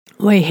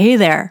Wait, hey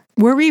there.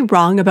 Were we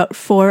wrong about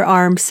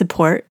forearm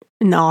support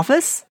in the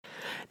office?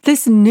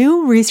 This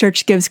new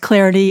research gives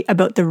clarity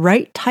about the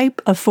right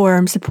type of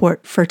forearm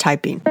support for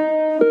typing.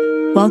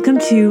 Welcome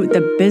to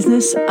the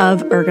Business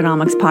of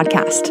Ergonomics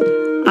podcast.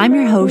 I'm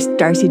your host,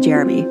 Darcy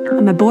Jeremy.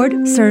 I'm a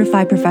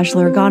board-certified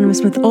professional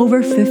ergonomist with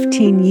over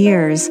 15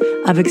 years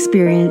of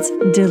experience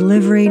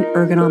delivering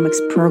ergonomics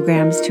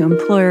programs to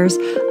employers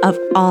of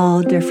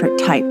all different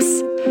types.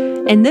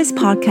 In this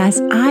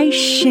podcast, I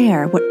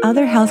share what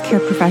other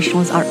healthcare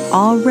professionals are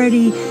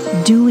already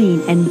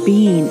doing and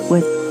being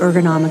with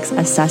ergonomics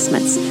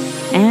assessments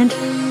and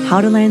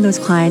how to land those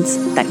clients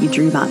that you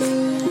dream of.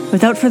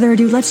 Without further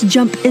ado, let's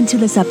jump into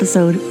this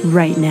episode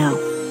right now.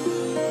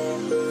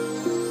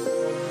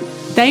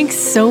 Thanks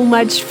so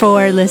much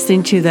for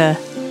listening to the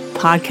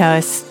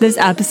podcast. This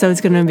episode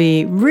is going to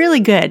be really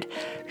good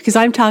because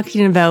I'm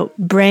talking about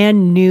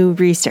brand new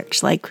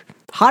research, like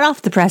hot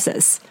off the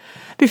presses.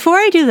 Before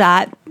I do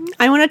that,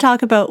 I want to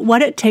talk about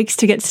what it takes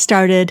to get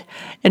started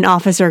in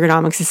office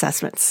ergonomics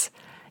assessments.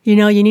 You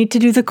need to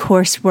do the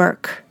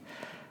coursework,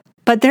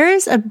 but there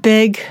is a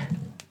big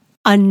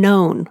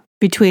unknown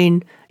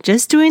between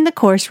just doing the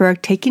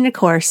coursework, taking a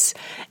course,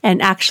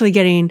 and actually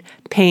getting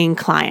paying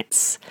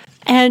clients.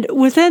 And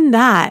within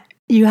that,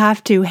 you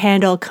have to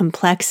handle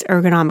complex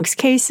ergonomics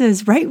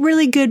cases, write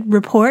really good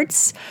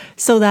reports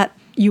so that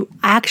you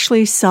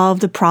actually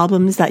solve the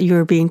problems that you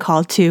are being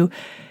called to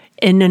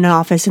in an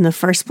office in the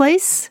first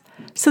place.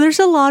 So there's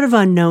a lot of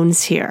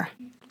unknowns here.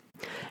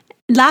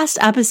 Last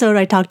episode,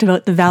 I talked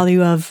about the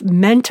value of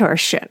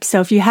mentorship.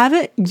 So if you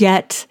haven't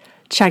yet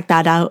checked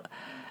that out,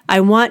 I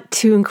want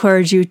to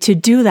encourage you to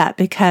do that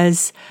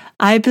because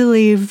I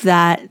believe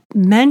that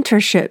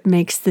mentorship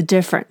makes the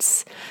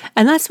difference.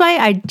 And that's why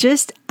I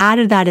just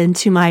added that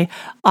into my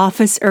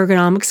office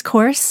ergonomics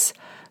course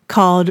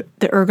called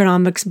the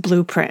Ergonomics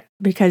Blueprint,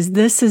 because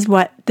this is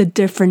what the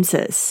difference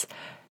is.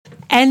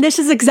 And this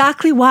is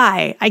exactly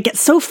why I get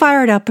so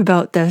fired up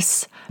about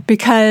this,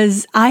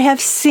 because I have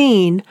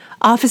seen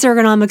office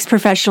ergonomics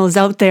professionals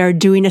out there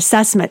doing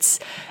assessments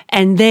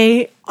and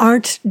they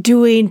aren't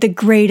doing the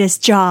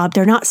greatest job.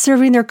 They're not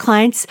serving their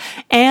clients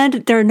and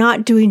they're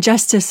not doing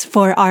justice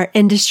for our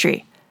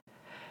industry.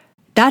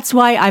 That's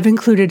why I've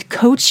included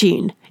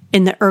coaching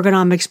in the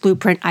Ergonomics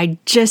Blueprint. I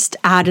just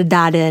added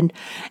that in,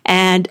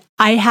 and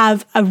I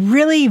have a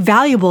really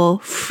valuable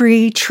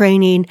free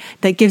training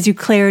that gives you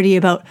clarity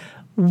about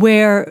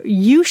where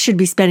you should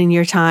be spending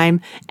your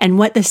time and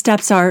what the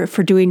steps are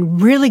for doing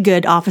really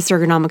good office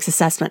ergonomics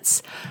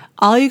assessments.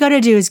 All you got to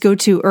do is go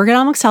to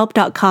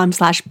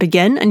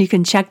ergonomicshelp.com/begin and you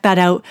can check that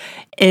out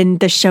in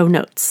the show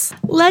notes.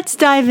 Let's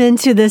dive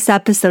into this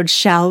episode,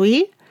 shall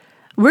we?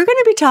 We're going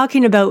to be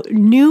talking about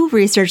new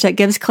research that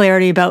gives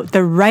clarity about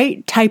the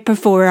right type of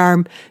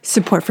forearm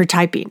support for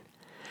typing.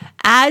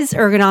 As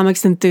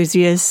ergonomics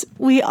enthusiasts,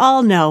 we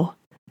all know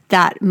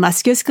that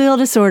musculoskeletal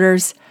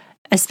disorders,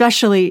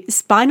 especially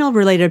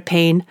spinal-related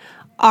pain,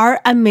 are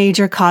a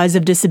major cause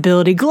of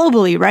disability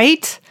globally,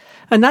 right?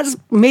 And that's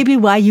maybe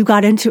why you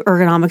got into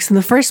ergonomics in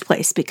the first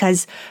place,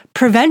 because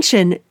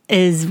prevention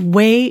is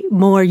way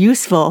more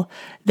useful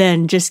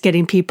than just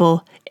getting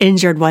people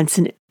injured once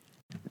and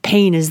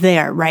pain is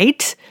there,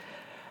 right?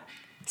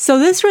 So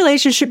this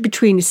relationship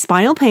between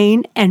spinal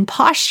pain and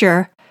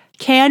posture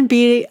can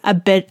be a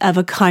bit of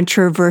a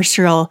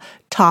controversial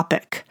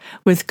topic,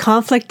 with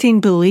conflicting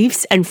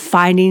beliefs and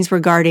findings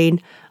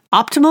regarding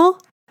optimal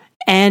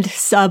and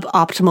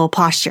suboptimal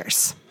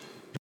postures.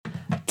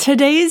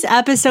 Today's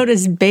episode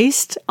is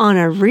based on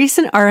a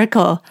recent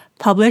article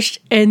published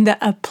in the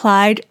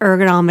Applied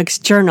Ergonomics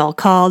Journal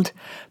called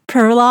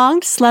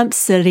Prolonged Slump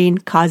Sitting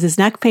Causes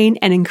Neck Pain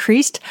and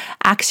Increased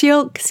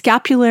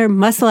Axial-Scapular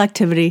Muscle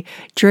Activity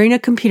During a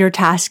Computer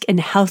Task in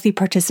Healthy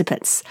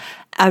Participants,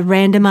 a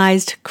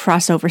randomized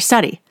crossover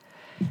study.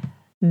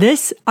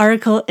 This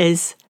article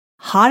is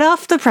hot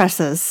off the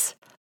presses,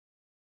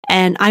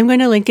 and I'm going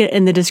to link it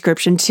in the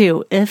description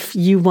too if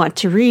you want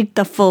to read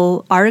the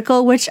full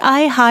article, which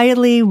I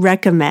highly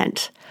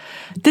recommend.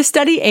 The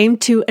study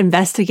aimed to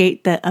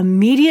investigate the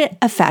immediate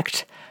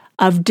effect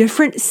of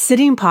different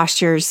sitting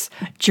postures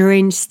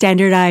during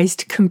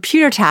standardized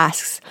computer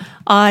tasks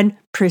on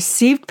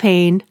perceived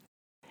pain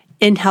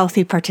in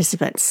healthy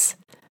participants.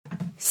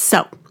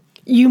 So,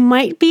 you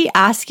might be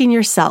asking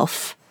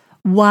yourself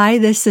why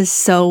this is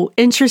so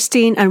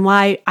interesting and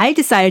why I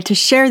decided to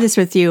share this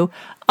with you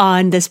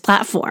on this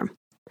platform.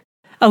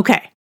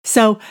 Okay,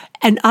 so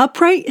an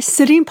upright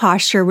sitting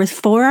posture with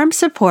forearm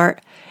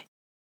support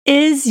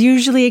is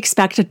usually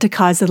expected to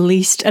cause the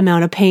least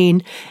amount of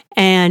pain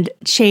and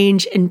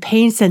change in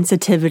pain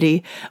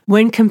sensitivity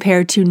when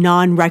compared to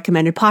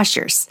non-recommended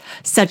postures,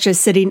 such as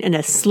sitting in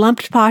a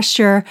slumped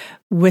posture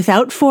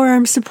without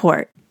forearm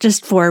support,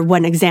 just for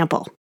one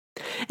example.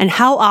 And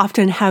how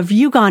often have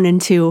you gone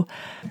into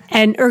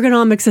an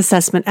ergonomics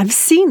assessment? I've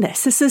seen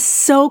this. This is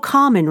so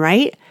common,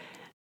 right?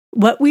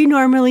 What we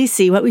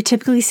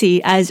typically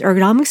see as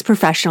ergonomics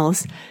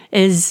professionals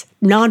is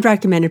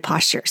non-recommended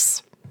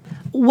postures.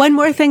 One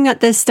more thing that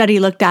this study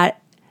looked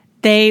at,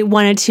 they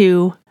wanted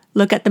to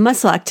look at the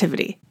muscle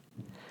activity.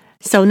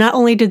 So not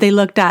only did they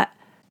look at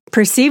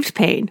perceived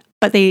pain,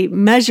 but they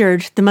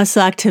measured the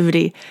muscle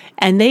activity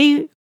and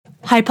they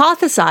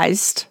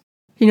hypothesized,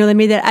 they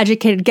made that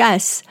educated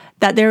guess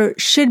that there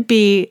should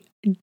be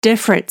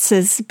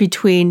differences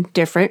between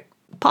different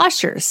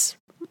postures,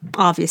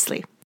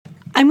 obviously.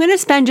 I'm going to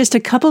spend just a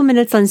couple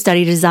minutes on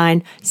study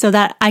design so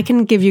that I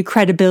can give you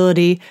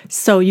credibility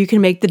so you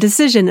can make the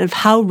decision of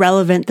how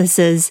relevant this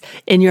is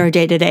in your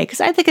day-to-day, because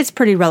I think it's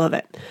pretty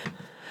relevant.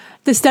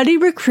 The study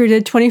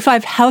recruited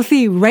 25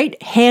 healthy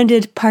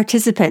right-handed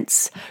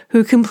participants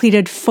who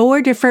completed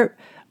 4 different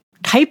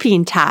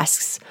typing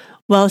tasks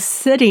while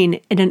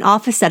sitting in an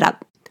office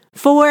setup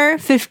for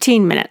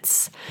 15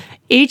 minutes,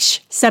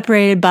 each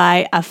separated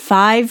by a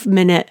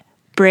 5-minute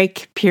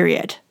break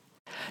period.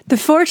 The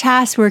 4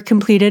 tasks were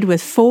completed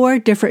with 4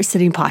 different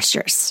sitting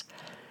postures.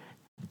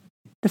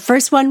 The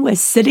first one was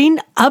sitting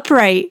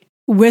upright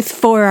with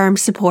forearm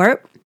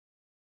support.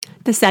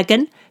 The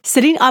second,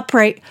 sitting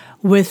upright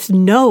with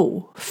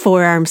no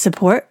forearm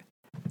support.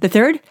 The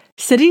third,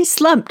 sitting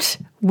slumped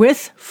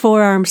with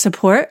forearm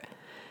support.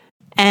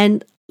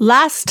 And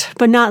last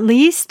but not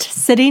least,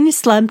 sitting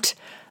slumped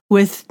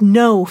with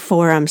no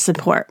forearm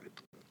support.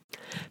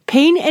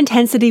 Pain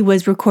intensity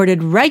was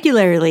recorded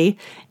regularly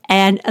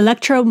and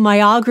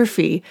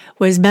electromyography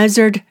was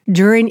measured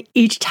during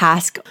each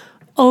task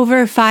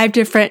over 5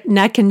 different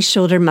neck and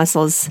shoulder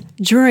muscles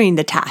during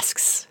the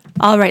tasks.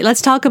 All right,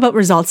 let's talk about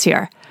results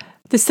here.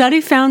 The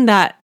study found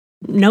that,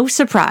 no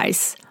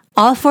surprise,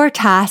 all 4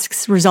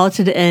 tasks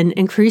resulted in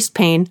increased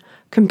pain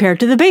compared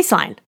to the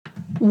baseline.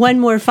 One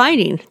more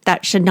finding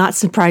that should not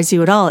surprise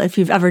you at all if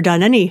you've ever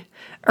done any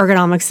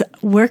ergonomics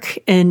work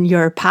in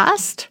your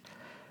past.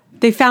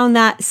 They found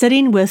that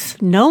sitting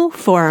with no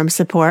forearm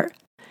support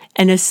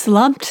in a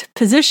slumped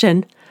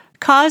position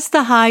caused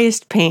the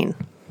highest pain.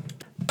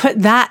 Put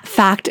that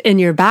fact in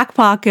your back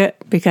pocket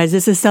because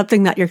this is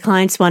something that your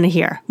clients want to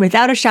hear.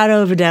 Without a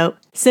shadow of a doubt,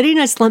 sitting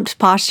in a slumped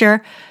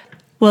posture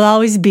will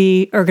always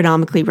be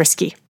ergonomically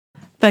risky.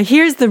 But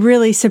here's the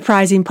really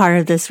surprising part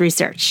of this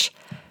research.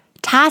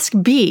 Task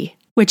B,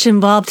 which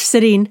involved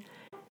sitting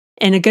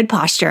in a good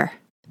posture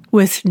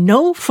with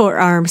no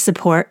forearm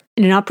support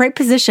in an upright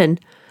position,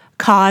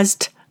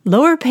 caused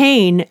lower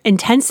pain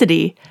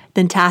intensity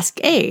than task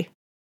A.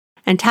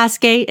 And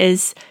task A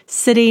is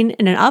sitting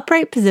in an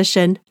upright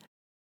position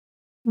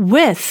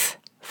with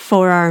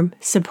forearm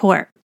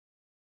support.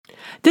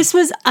 This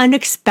was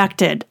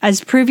unexpected,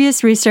 as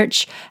previous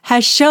research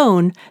has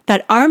shown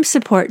that arm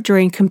support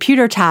during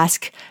computer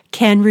tasks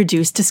can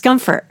reduce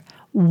discomfort.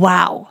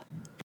 Wow.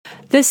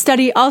 This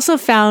study also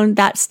found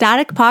that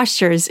static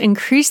postures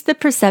increase the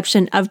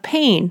perception of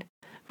pain,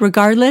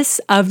 regardless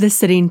of the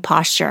sitting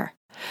posture.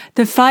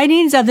 The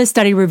findings of the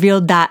study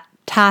revealed that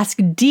task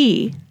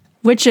D,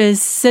 which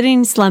is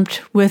sitting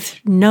slumped with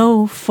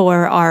no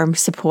forearm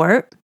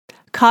support,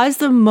 caused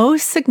the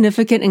most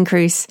significant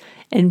increase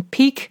in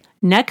peak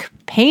neck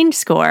pain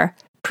score,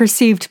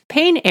 perceived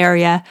pain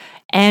area,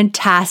 and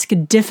task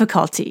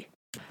difficulty.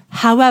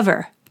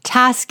 However,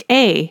 task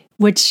A,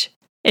 which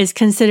is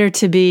considered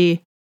to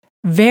be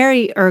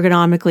very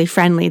ergonomically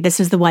friendly, this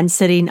is the one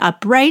sitting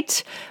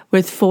upright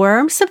with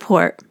forearm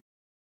support,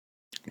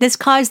 this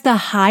caused the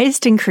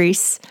highest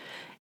increase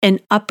in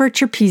upper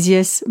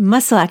trapezius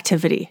muscle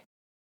activity.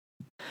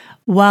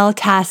 While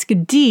task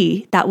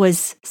D, that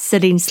was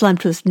sitting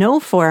slumped with no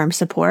forearm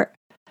support,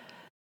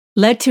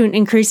 led to an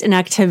increase in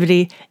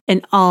activity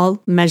in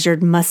all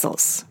measured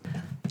muscles.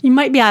 You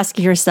might be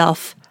asking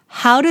yourself,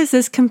 how does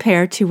this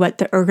compare to what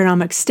the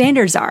ergonomic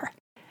standards are?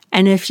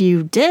 And if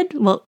you did,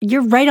 well,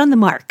 you're right on the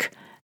mark,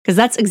 because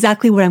that's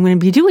exactly what I'm going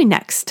to be doing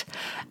next.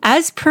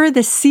 As per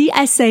the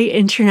CSA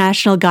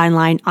International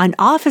Guideline on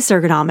Office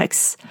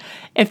Ergonomics,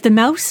 if the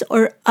mouse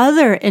or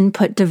other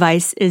input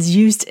device is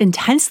used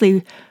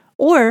intensely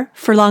or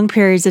for long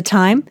periods of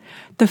time,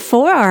 the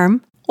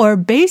forearm or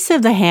base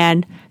of the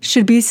hand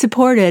should be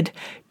supported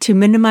to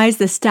minimize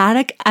the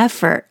static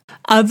effort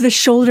of the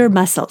shoulder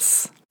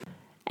muscles.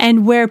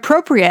 And where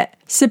appropriate,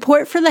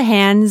 support for the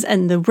hands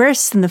and the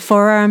wrists and the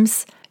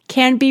forearms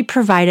can be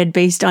provided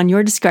based on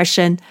your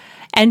discretion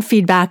and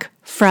feedback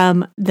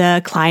from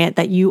the client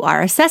that you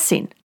are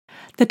assessing.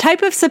 The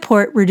type of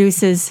support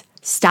reduces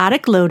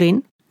static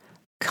loading,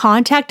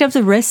 contact of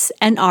the wrists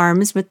and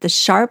arms with the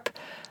sharp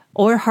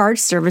or hard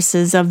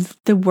surfaces of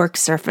the work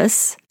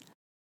surface,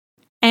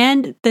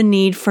 and the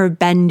need for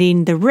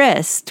bending the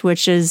wrist,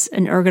 which is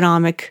an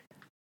ergonomic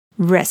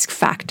risk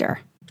factor.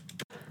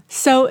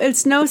 So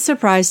it's no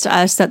surprise to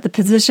us that the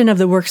position of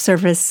the work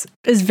surface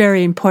is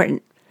very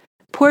important.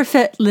 Poor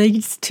fit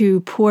leads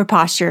to poor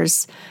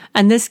postures,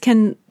 and this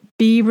can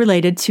be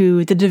related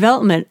to the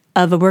development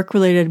of a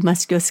work-related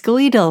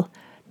musculoskeletal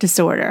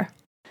disorder,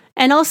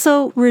 and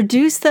also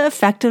reduce the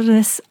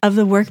effectiveness of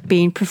the work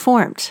being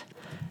performed.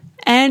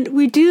 And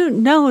we do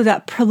know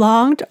that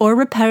prolonged or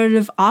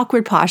repetitive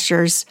awkward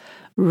postures,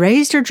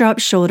 raised or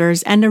dropped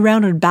shoulders, and a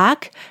rounded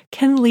back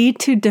can lead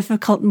to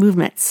difficult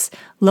movements,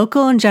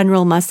 local and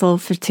general muscle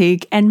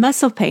fatigue, and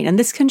muscle pain. And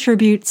this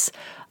contributes,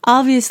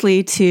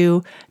 obviously,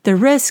 to the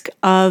risk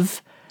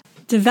of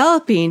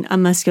developing a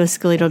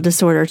musculoskeletal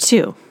disorder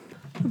too.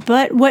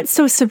 But what's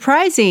so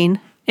surprising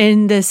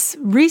in this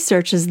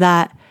research is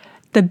that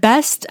the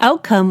best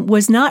outcome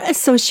was not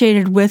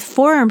associated with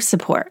forearm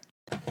support.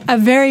 A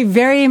very,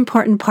 very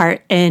important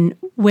part in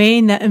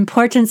weighing the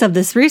importance of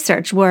this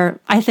research, where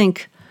I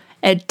think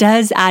it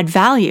does add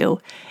value,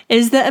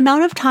 is the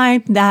amount of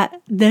time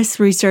that this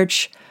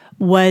research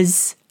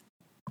was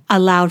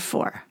allowed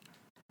for.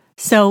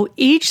 So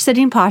each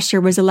sitting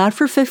posture was allowed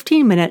for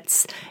 15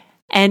 minutes,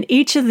 and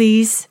each of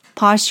these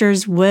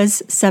postures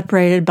was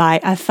separated by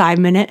a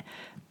 5-minute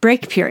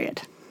break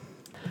period.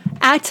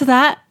 Add to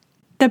that,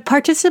 the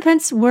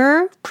participants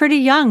were pretty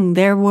young.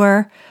 There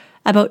were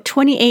about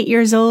 28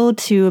 years old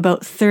to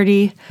about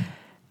 30,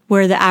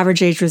 where the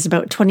average age was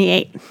about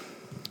 28.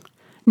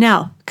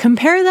 Now,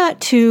 compare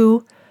that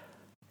to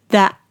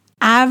the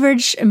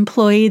average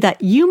employee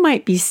that you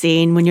might be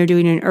seeing when you're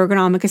doing an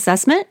ergonomic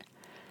assessment,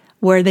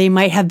 where they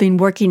might have been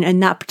working in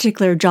that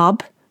particular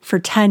job for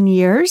 10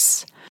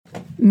 years,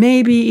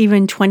 maybe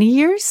even 20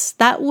 years.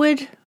 That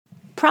would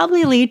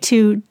probably lead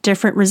to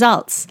different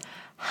results.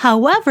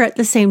 However, at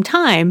the same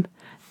time,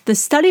 the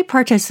study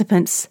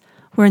participants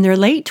were in their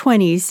late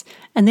 20s,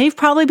 and they've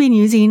probably been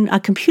using a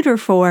computer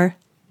for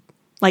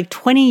like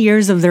 20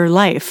 years of their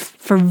life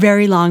for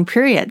very long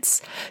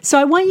periods. So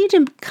I want you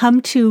to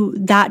come to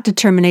that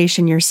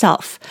determination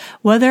yourself,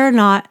 whether or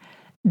not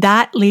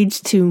that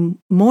leads to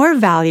more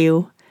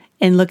value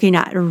in looking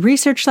at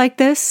research like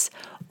this,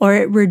 or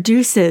it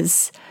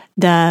reduces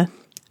the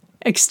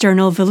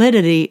external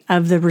validity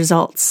of the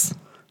results.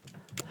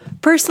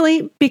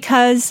 Personally,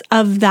 because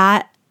of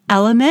that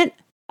element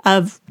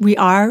of we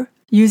are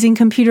using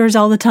computers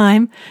all the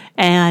time,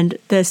 and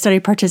the study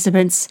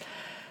participants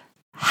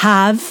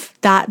have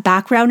that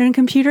background in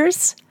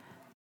computers,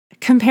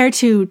 compared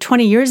to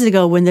 20 years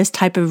ago when this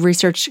type of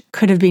research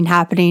could have been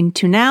happening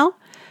to now,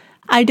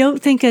 I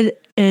don't think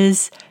it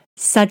is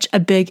such a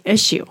big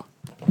issue.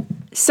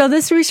 So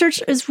this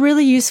research is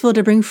really useful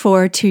to bring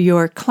forward to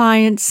your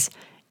clients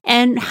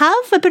and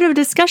have a bit of a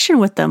discussion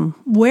with them.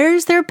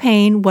 Where's their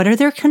pain? What are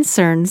their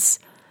concerns?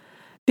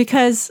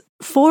 Because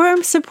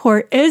forearm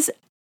support is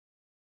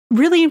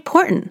really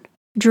important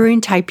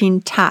during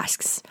typing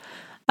tasks.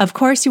 Of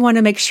course, you want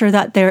to make sure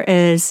that there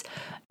is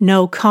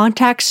no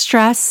contact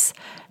stress,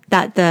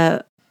 that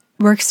the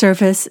work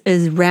surface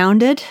is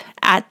rounded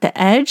at the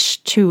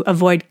edge to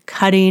avoid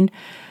cutting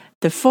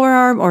the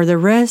forearm or the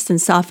wrist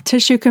and soft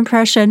tissue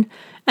compression.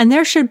 And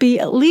there should be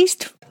at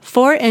least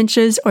 4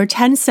 inches or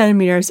 10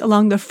 centimeters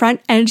along the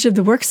front edge of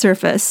the work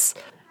surface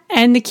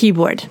and the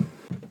keyboard.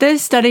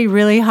 This study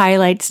really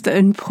highlights the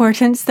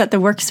importance that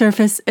the work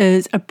surface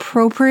is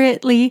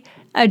appropriately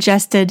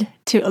adjusted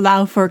to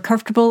allow for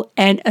comfortable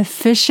and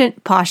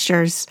efficient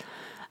postures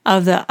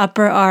of the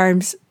upper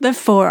arms, the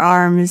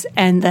forearms,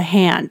 and the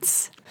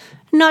hands.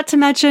 Not to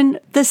mention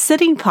the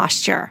sitting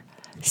posture.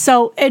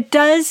 So it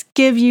does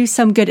give you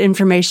some good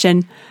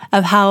information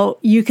of how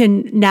you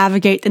can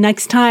navigate the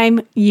next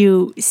time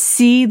you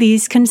see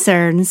these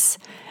concerns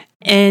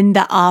in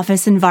the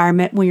office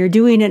environment when you're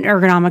doing an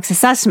ergonomics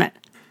assessment.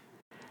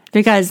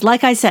 Because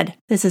like I said,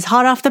 this is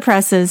hot off the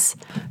presses,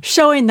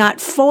 showing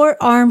that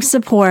forearm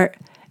support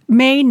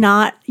may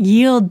not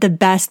yield the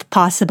best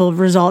possible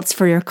results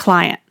for your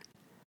client.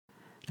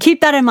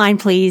 Keep that in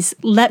mind, please.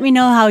 Let me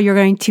know how you're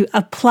going to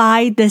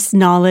apply this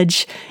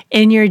knowledge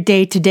in your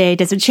day-to-day.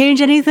 Does it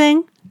change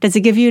anything? Does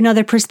it give you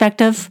another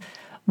perspective?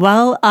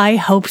 Well, I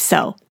hope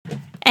so.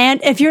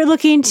 And if you're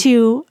looking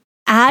to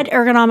add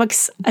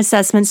ergonomics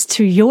assessments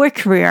to your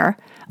career,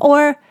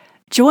 or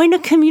join a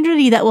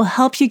community that will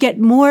help you get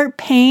more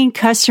paying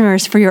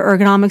customers for your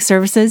ergonomic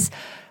services,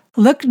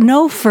 look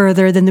no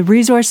further than the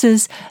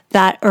resources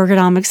that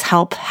Ergonomics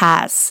Help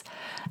has.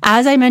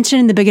 As I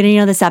mentioned in the beginning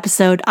of this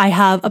episode, I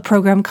have a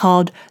program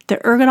called the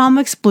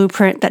Ergonomics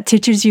Blueprint that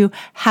teaches you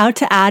how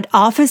to add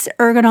office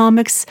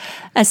ergonomics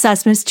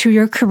assessments to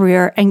your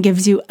career and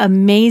gives you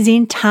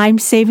amazing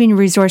time-saving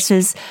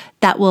resources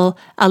that will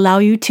allow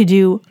you to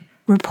do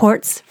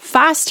reports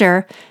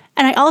faster.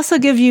 And I also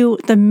give you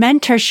the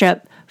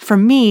mentorship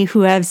from me,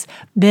 who has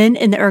been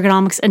in the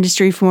ergonomics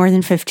industry for more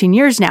than 15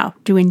 years now,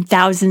 doing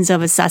thousands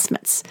of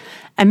assessments.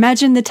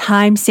 Imagine the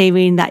time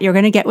saving that you're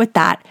going to get with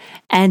that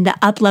and the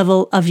up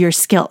level of your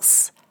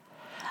skills.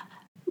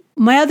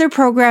 My other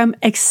program,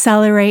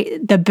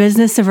 Accelerate the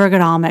Business of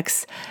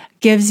Ergonomics,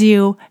 gives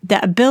you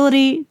the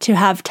ability to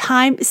have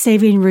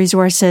time-saving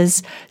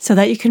resources so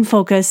that you can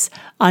focus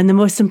on the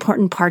most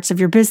important parts of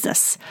your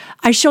business.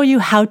 I show you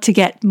how to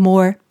get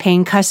more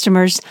paying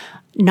customers.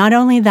 Not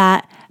only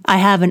that, I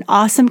have an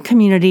awesome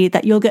community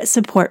that you'll get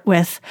support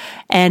with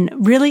and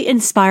really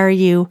inspire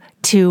you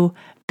to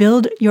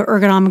build your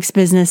ergonomics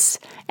business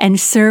and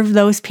serve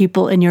those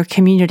people in your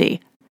community.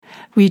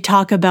 We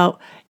talk about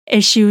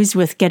issues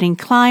with getting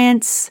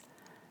clients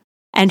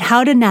and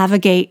how to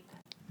navigate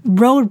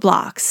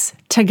roadblocks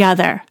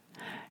together.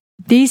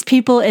 These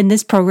people in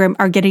this program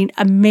are getting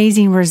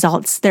amazing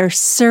results. They're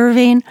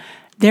serving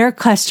their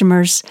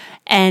customers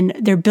and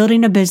they're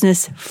building a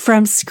business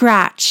from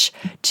scratch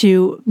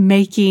to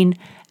making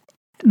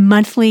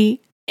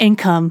monthly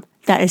income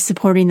that is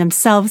supporting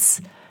themselves,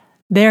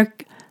 their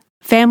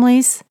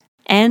families,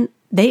 and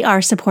they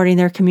are supporting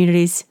their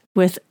communities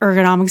with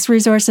ergonomics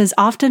resources,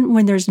 often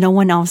when there's no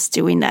one else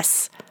doing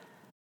this.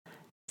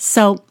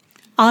 So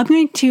I'm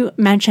going to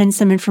mention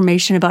some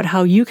information about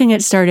how you can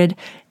get started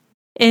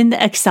in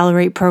the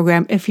Accelerate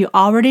program if you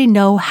already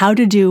know how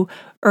to do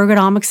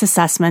ergonomics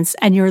assessments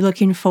and you're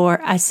looking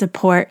for a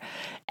support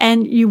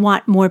and you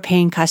want more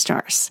paying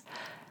customers.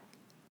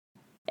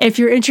 If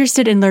you're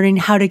interested in learning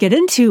how to get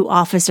into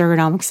office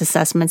ergonomics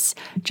assessments,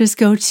 just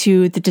go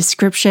to the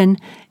description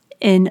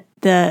in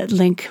the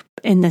link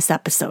in this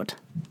episode.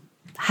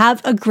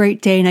 Have a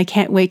great day, and I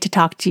can't wait to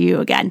talk to you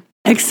again.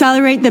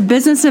 Accelerate the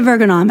Business of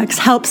Ergonomics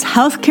helps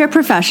healthcare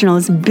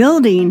professionals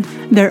building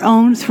their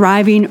own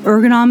thriving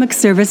ergonomics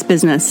service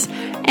business,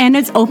 and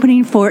it's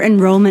opening for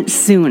enrollment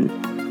soon.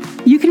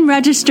 You can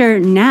register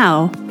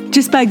now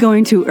just by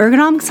going to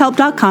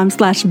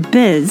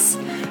ergonomicshelp.com/biz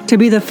to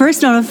be the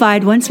first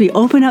notified once we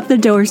open up the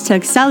doors to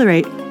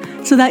Accelerate,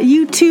 so that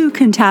you too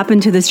can tap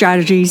into the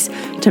strategies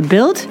to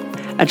build,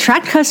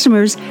 attract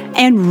customers,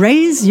 and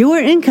raise your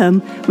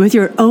income with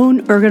your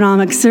own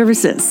ergonomic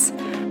services.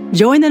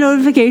 Join the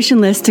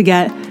notification list to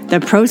get the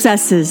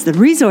processes, the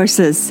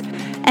resources,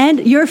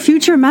 and your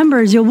future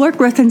members you'll work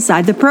with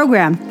inside the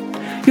program.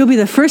 You'll be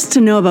the first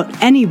to know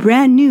about any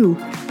brand new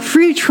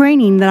free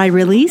training that I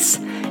release,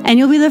 and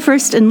you'll be the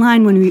first in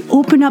line when we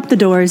open up the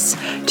doors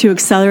to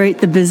Accelerate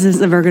the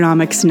Business of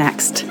Ergonomics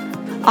next.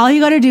 All you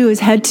got to do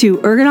is head to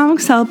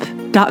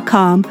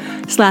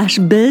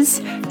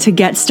ergonomicshelp.com/biz to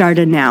get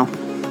started now.